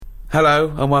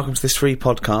Hello, and welcome to this free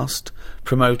podcast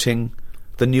promoting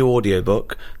the new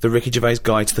audiobook, The Ricky Gervais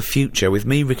Guide to the Future, with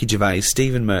me, Ricky Gervais,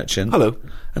 Stephen Merchant. Hello.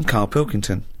 And Karl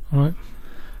Pilkington. All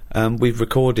right. We've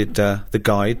recorded the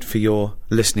guide for your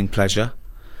listening pleasure.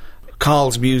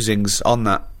 Karl's musings on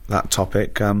that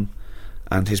topic and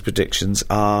his predictions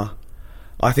are,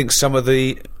 I think, some of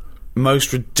the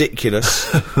most ridiculous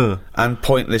and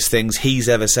pointless things he's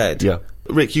ever said. Yeah.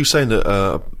 Rick, you saying that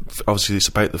obviously it's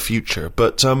about the future,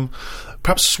 but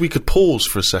perhaps we could pause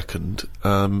for a second.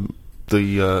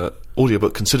 The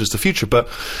audiobook considers the future, but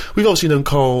we've obviously known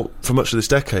Karl for much of this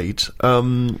decade.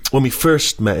 When we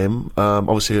first met him,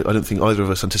 obviously I don't think either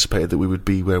of us anticipated that we would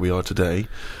be where we are today.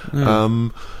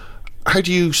 No. How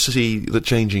do you see the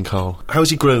change in Karl? How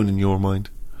has he grown in your mind?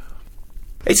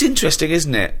 It's interesting,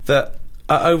 isn't it, that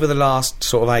over the last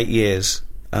sort of 8 years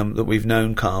that we've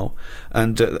known Karl,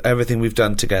 and everything we've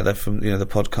done together, from the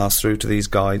podcast through to these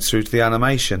guides, through to the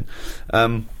animation,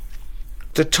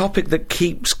 the topic that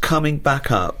keeps coming back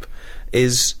up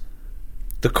is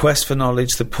the quest for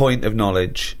knowledge, the point of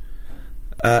knowledge,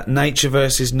 nature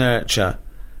versus nurture,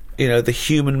 the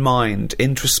human mind,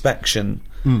 introspection,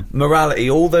 morality,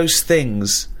 all those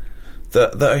things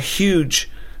that are huge,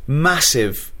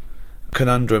 massive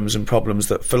conundrums and problems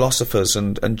that philosophers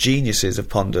and geniuses have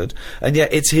pondered, and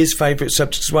yet it's his favourite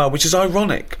subject as well, which is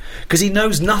ironic because he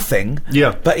knows nothing,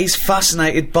 but he's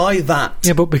fascinated by that.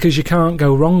 Yeah, but because you can't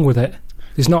go wrong with it.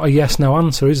 There's not a yes-no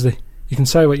answer, is there? You can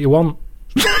say what you want.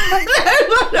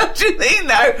 What do you mean,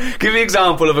 now? Give me an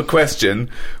example of a question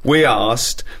we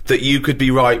asked that you could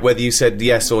be right whether you said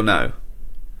yes or no.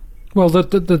 Well,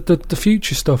 the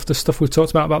future stuff, the stuff we've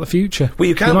talked about the future. Well,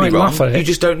 you can be wrong, you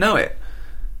just don't know it.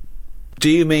 Do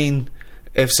you mean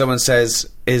if someone says,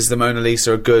 is the Mona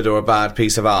Lisa a good or a bad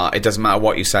piece of art, it doesn't matter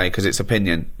what you say because it's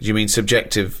opinion? Do you mean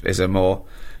subjectivism, or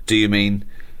do you mean...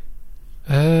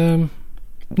 No,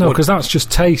 because that's just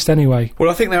taste anyway.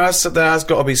 Well, I think there has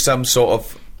got to be some sort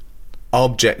of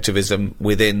objectivism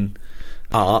within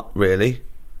art, really.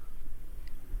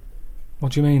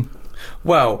 What do you mean?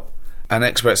 Well, an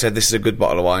expert said this is a good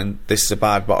bottle of wine, this is a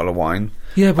bad bottle of wine.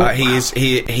 Yeah, but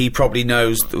he probably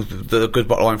knows the good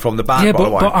bottle of wine from the bad bottle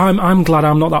of wine. But I'm glad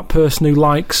I'm not that person who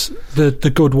likes the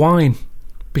good wine,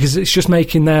 because it's just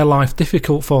making their life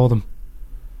difficult for them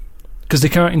because they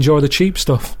can't enjoy the cheap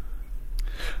stuff.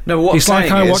 No, what it's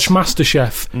like I watch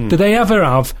MasterChef. Do they ever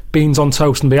have beans on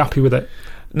toast and be happy with it?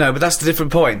 No, but that's the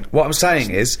different point. What I'm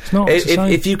saying is,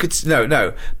 if you could...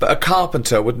 No, but a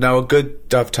carpenter would know a good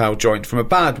dovetail joint from a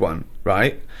bad one,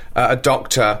 right? A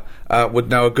doctor would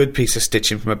know a good piece of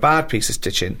stitching from a bad piece of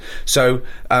stitching. So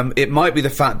it might be the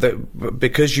fact that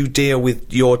because you deal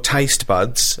with your taste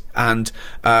buds and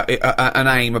an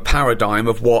aim, a paradigm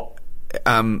of what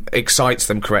excites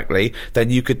them correctly, then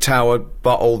you could tell a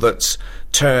bottle that's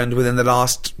turned within the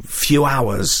last few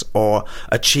hours, or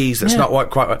a cheese that's not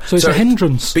quite right. So it's a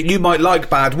hindrance. But you might like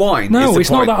bad wine. No, it's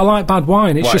not that I like bad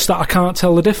wine, it's just that I can't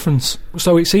tell the difference.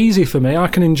 So it's easy for me. I'll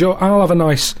have a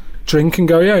nice drink and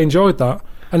go, yeah, I enjoyed that.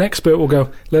 An expert will go,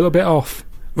 a little bit off.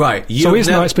 Right. So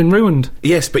isn't that it's been ruined?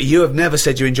 Yes, but you have never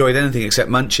said you enjoyed anything except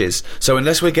munchies. So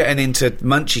unless we're getting into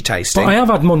munchy tasting... But I have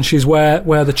had munchies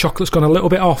where the chocolate's gone a little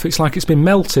bit off. It's like it's been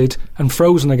melted and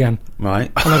frozen again. Right.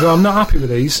 And I go, I'm not happy with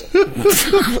these.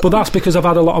 But that's because I've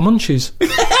had a lot of munchies.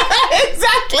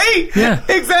 Exactly! Yeah.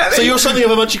 Exactly! So you're something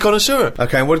of a munchy connoisseur.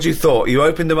 Okay, what did you thought? You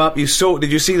opened them up,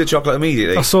 did you see the chocolate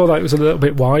immediately? I saw that it was a little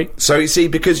bit white. So you see,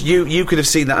 because you could have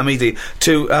seen that immediately.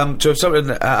 To have someone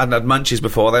hadn't had munchies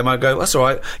before, they might go, that's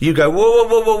alright. You go,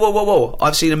 whoa,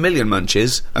 I've seen a million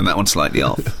munchies, and that one's slightly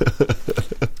off.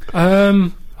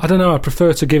 I don't know, I'd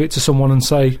prefer to give it to someone and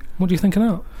say, what do you think of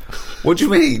that? What do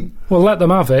you mean? Well, let them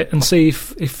have it and see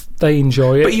if they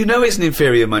enjoy it. But you know it's an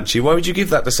inferior munchie, why would you give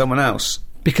that to someone else?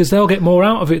 Because they'll get more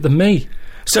out of it than me.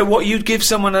 So what, you'd give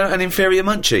someone an inferior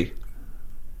munchie?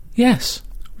 Yes.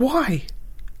 Why?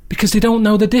 Because they don't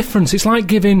know the difference. It's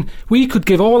like we could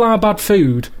give all our bad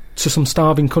food to some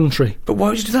starving country. But why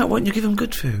would you do that? Why don't you give them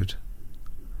good food?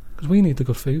 Because we need the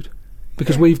good food.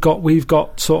 Because we've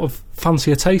got sort of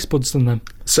fancier taste buds than them.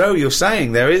 So you're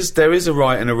saying there is a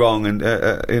right and a wrong,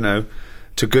 and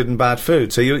to good and bad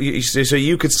food. So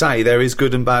you could say there is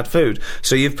good and bad food.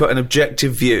 So you've put an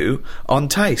objective view on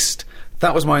taste.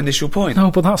 That was my initial point.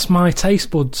 No, but that's my taste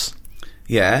buds.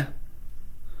 Yeah.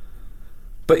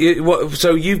 But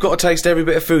so you've got to taste every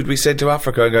bit of food we send to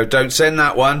Africa and go, don't send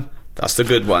that one. That's the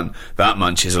good one. That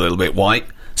munch is a little bit white.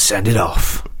 Send it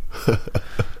off.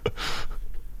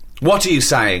 What are you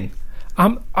saying?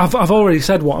 I've already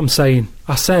said what I'm saying.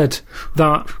 I said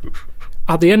that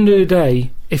at the end of the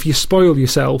day, if you spoil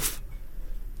yourself,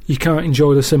 you can't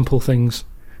enjoy the simple things.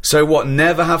 So what,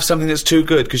 never have something that's too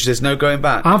good because there's no going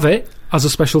back? Have it as a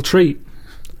special treat,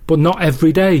 but not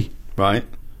every day. Right.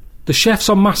 The chefs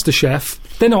on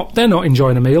MasterChef, they're not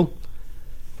enjoying a meal.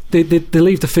 They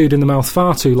leave the food in the mouth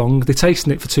far too long. They're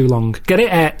tasting it for too long. Get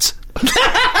it et.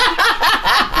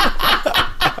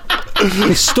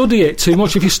 They study it too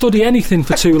much. If you study anything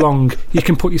for too long, you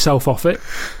can put yourself off it.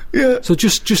 Yeah. So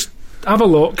just have a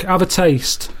look, have a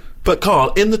taste. But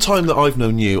Karl, in the time that I've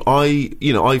known you,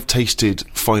 I've tasted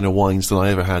finer wines than I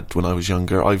ever had when I was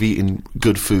younger. I've eaten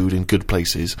good food in good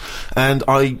places, and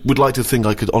I would like to think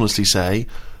I could honestly say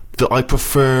that I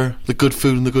prefer the good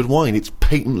food and the good wine. It's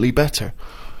patently better.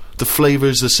 The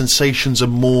flavours, the sensations are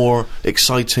more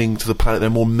exciting to the palate. They're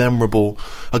more memorable.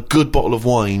 A good bottle of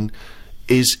wine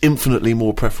is infinitely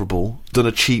more preferable than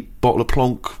a cheap bottle of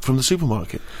plonk from the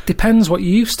supermarket. Depends what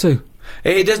you're used to.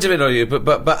 It does depend on you,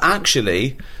 but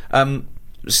actually,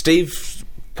 Steve's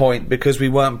point, because we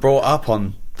weren't brought up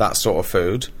on that sort of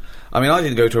food. I mean, I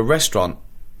didn't go to a restaurant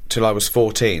till I was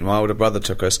 14. My older brother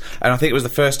took us, and I think it was the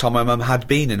first time my mum had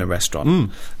been in a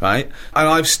restaurant. Right, and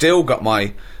I've still got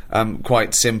my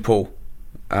quite simple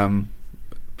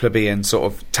plebeian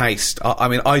sort of taste. I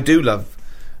mean, I do love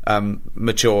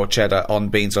mature cheddar on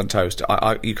beans on toast.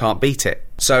 You can't beat it.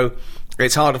 So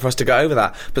it's harder for us to get over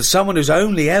that. But someone who's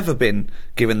only ever been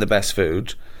given the best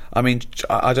food, I mean,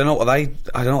 I don't know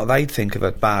what they'd think of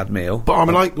a bad meal. But I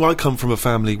mean, I come from a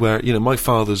family where, you know, my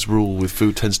father's rule with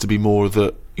food tends to be more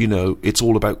that, you know, it's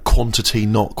all about quantity,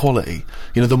 not quality.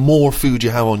 You know, the more food you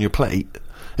have on your plate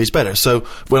is better. So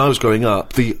when I was growing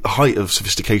up, the height of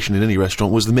sophistication in any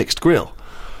restaurant was the mixed grill.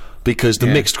 Because the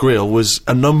mixed grill was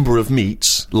a number of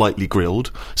meats, lightly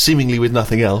grilled, seemingly with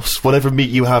nothing else. Whatever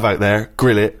meat you have out there,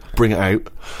 grill it, bring it out.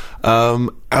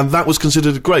 And that was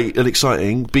considered great and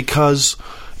exciting because,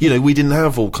 you know, we didn't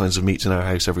have all kinds of meats in our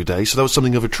house every day, so that was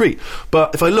something of a treat.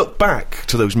 But if I look back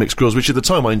to those mixed grills, which at the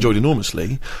time I enjoyed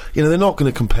enormously, you know, they're not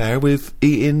going to compare with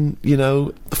eating, you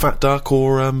know, the Fat Duck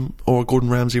or a Gordon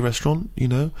Ramsay restaurant, you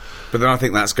know. But then I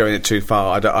think that's going it too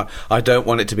far. I don't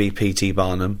want it to be P.T.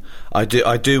 Barnum. I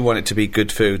do want it to be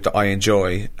good food that I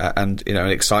enjoy and, you know,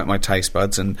 excite my taste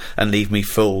buds and leave me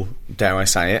full, dare I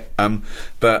say it.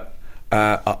 But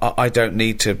I don't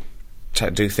need to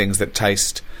do things that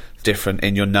taste different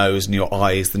in your nose and your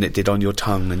eyes than it did on your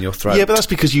tongue and your throat. Yeah, but that's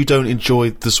because you don't enjoy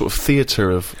the sort of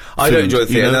theatre of food. I don't enjoy the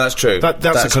theatre, you know? No, that's true. That's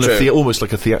a kind true. of almost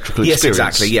like a theatrical yes, experience. Yes,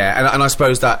 exactly, yeah. And I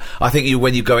suppose that, I think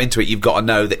when you go into it, you've got to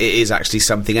know that it is actually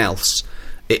something else.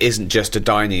 It isn't just a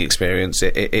dining experience,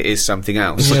 it is something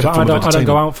else. Yeah, but I don't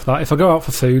go out for that. If I go out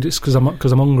for food, it's because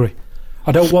I'm hungry.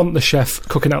 I don't want the chef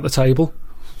cooking out the table.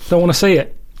 Don't want to see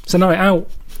it. It's a night out.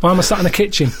 Why am I sat in the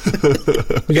kitchen?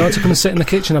 Would you like to come and sit in the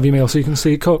kitchen, have your meal, so you can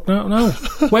see it cook? No.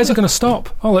 Where's it going to stop?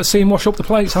 Oh, let's see him wash up the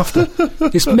plates after.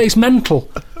 It's mental.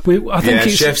 I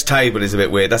think chef's table is a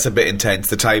bit weird. That's a bit intense.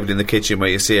 The table in the kitchen where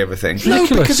you see everything. Ridiculous.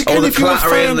 Because again, all the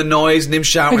clattering and the noise and him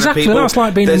shouting exactly, at people. That's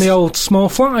like being in the old small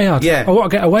flat I had. Yeah. I want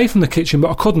to get away from the kitchen,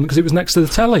 but I couldn't because it was next to the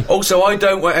telly. Also,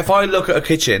 if I look at a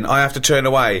kitchen, I have to turn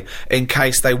away in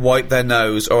case they wipe their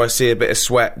nose or I see a bit of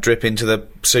sweat drip into the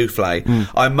souffle.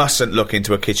 I mustn't look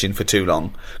into a kitchen for too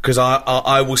long because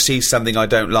I will see something I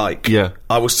don't like. Yeah.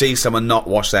 I will see someone not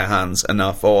wash their hands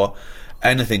enough, or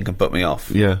anything can put me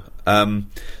off. Yeah.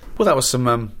 Well, that was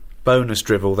some bonus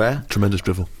drivel there. Tremendous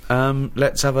drivel.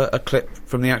 Let's have a clip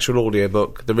from the actual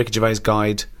audiobook, The Ricky Gervais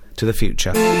Guide to the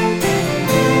Future.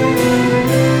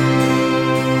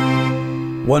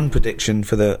 One prediction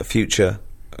for the future,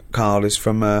 Karl, is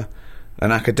from an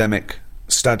academic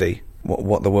study,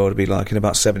 what the world will be like in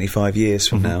about 75 years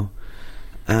from now.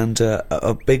 And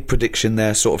a big prediction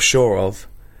they're sort of sure of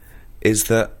is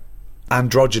that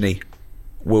androgyny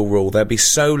will rule. There'll be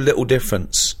so little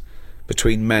difference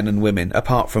between men and women,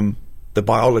 apart from the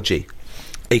biology,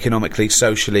 economically,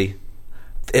 socially.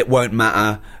 It won't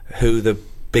matter who the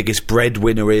biggest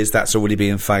breadwinner is, that's already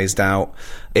being phased out.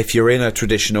 If you're in a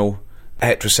traditional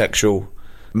heterosexual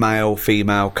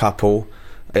male-female couple,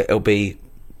 it'll be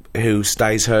who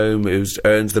stays home, who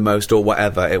earns the most or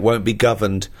whatever. It won't be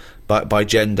governed by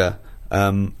gender,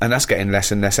 and that's getting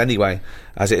less and less anyway,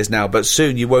 as it is now. But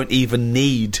soon you won't even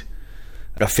need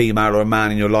a female or a man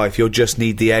in your life. You'll just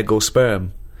need the egg or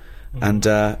sperm, and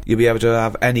you'll be able to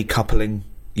have any coupling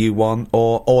you want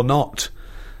or not.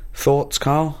 Thoughts,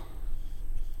 Karl?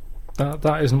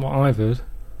 That isn't what I've heard.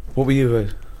 What were you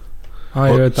heard? I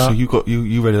heard that. So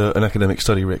you read an academic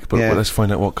study, Rick, but let's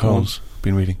find out what Karl's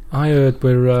been reading. I heard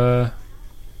we're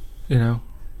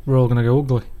all going to go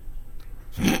ugly.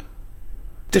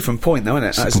 Different point, though, isn't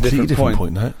it? That's a completely different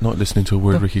point. That not listening to a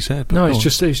word Ricky said. But no, it's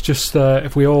just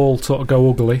if we all sort of go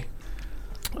ugly,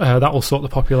 That will sort the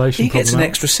population He problem gets an out.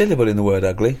 extra syllable in the word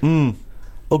ugly.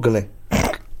 Ugly.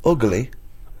 Ugly.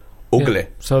 Ugly. Yeah.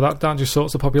 So that just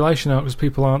sorts the population out because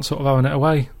people aren't sort of having it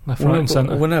away left, right, and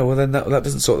centre. Well, no. Well, then that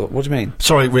doesn't sort. What do you mean?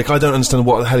 Sorry, Rick, I don't understand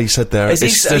what the hell he said there.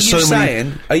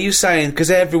 Are you saying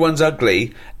because everyone's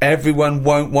ugly, everyone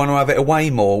won't want to have it away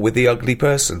more with the ugly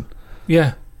person?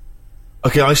 Yeah.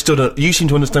 Okay, I still don't. You seem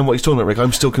to understand what he's talking about, Rick.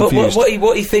 I'm still confused. But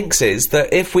what he thinks is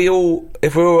that if we're all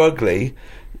ugly,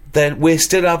 then we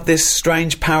still have this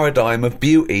strange paradigm of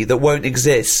beauty that won't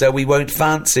exist, so we won't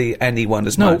fancy anyone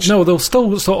as much. No, they'll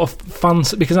still sort of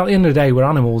fancy, because at the end of the day, we're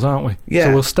animals, aren't we? Yeah.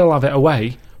 So we'll still have it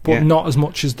away, but not as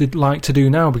much as they'd like to do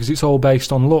now, because it's all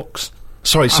based on looks.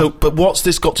 Sorry, but what's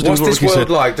this got to do with what What's Ricky this world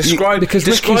said? like?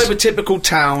 Describe a typical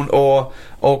town or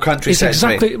country. It's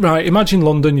exactly right. Imagine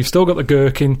London, you've still got the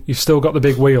gherkin, you've still got the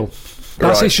big wheel.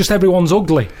 Right. It's just everyone's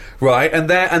ugly. Right, and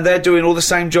they're doing all the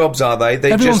same jobs, are they?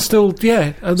 Everyone's still,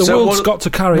 the world's got to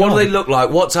carry on. What do they look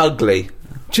like? What's ugly?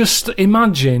 Just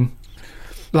imagine,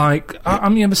 like,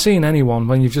 have you ever seen anyone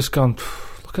when you've just gone,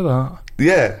 look at that?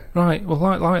 Yeah. Right, well,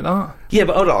 like that. Yeah,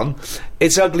 but hold on.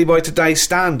 It's ugly by today's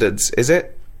standards, is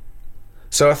it?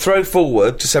 So I throw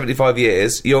forward to 75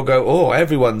 years, you'll go, oh,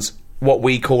 everyone's what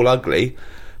we call ugly.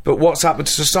 But what's happened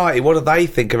to society? What do they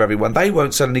think of everyone? They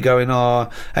won't suddenly go in,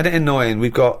 isn't it annoying?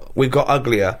 We've got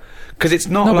uglier. Because it's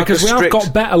not like because we have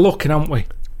got better looking, haven't we?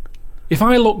 If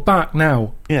I look back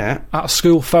now at a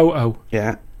school photo,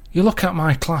 you look at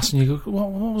my class and you go,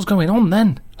 what was going on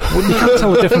then? You can't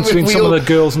tell the difference between some of the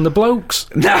girls and the blokes.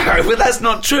 No, but that's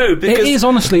not true. Because it is,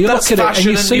 honestly. You that's look at fashion it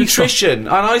and you see nutrition. And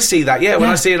I see that, when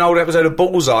I see an old episode of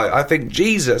Bullseye, I think,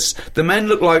 Jesus, the men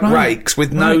look like rakes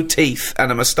with no teeth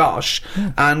and a moustache,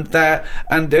 and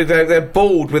they're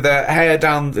bald with their hair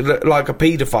down like a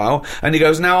paedophile, and he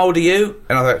goes, now how old are you?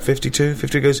 And I thought, 52.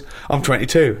 50 goes, I'm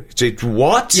 22.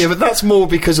 What? Yeah, but that's more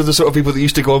because of the sort of people that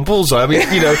used to go on Bullseye. I mean,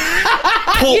 you know...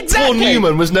 Paul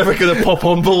Newman was never going to pop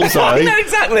on Bullseye. No,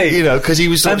 exactly. You know, because he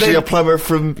was actually a plumber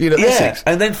from, Essex.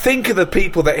 And then think of the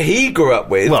people that he grew up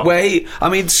with,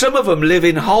 some of them live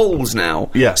in holes now.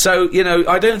 Yeah. So,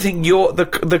 I don't think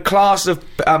the class of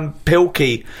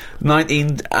Pilkey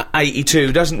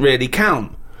 1982 doesn't really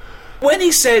count. When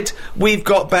he said, we've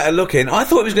got better looking, I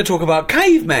thought he was going to talk about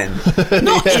cavemen,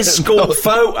 not his school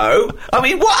photo. I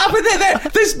mean, what happened there?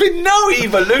 There's been no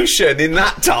evolution in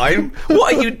that time.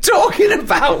 What are you talking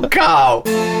about, Karl?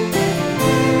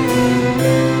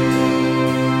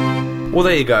 Well,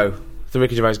 there you go. The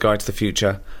Ricky Gervais Guide to the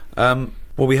Future. Well,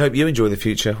 we hope you enjoy the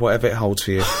future, whatever it holds for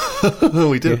you.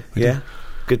 We do. Yeah.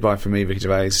 Goodbye from me, Ricky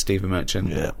Gervais, Stephen Merchant.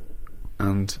 Yeah.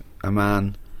 And a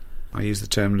man, I use the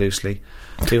term loosely,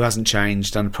 who hasn't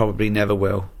changed and probably never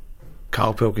will.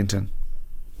 Karl Pilkington.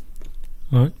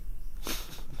 Right.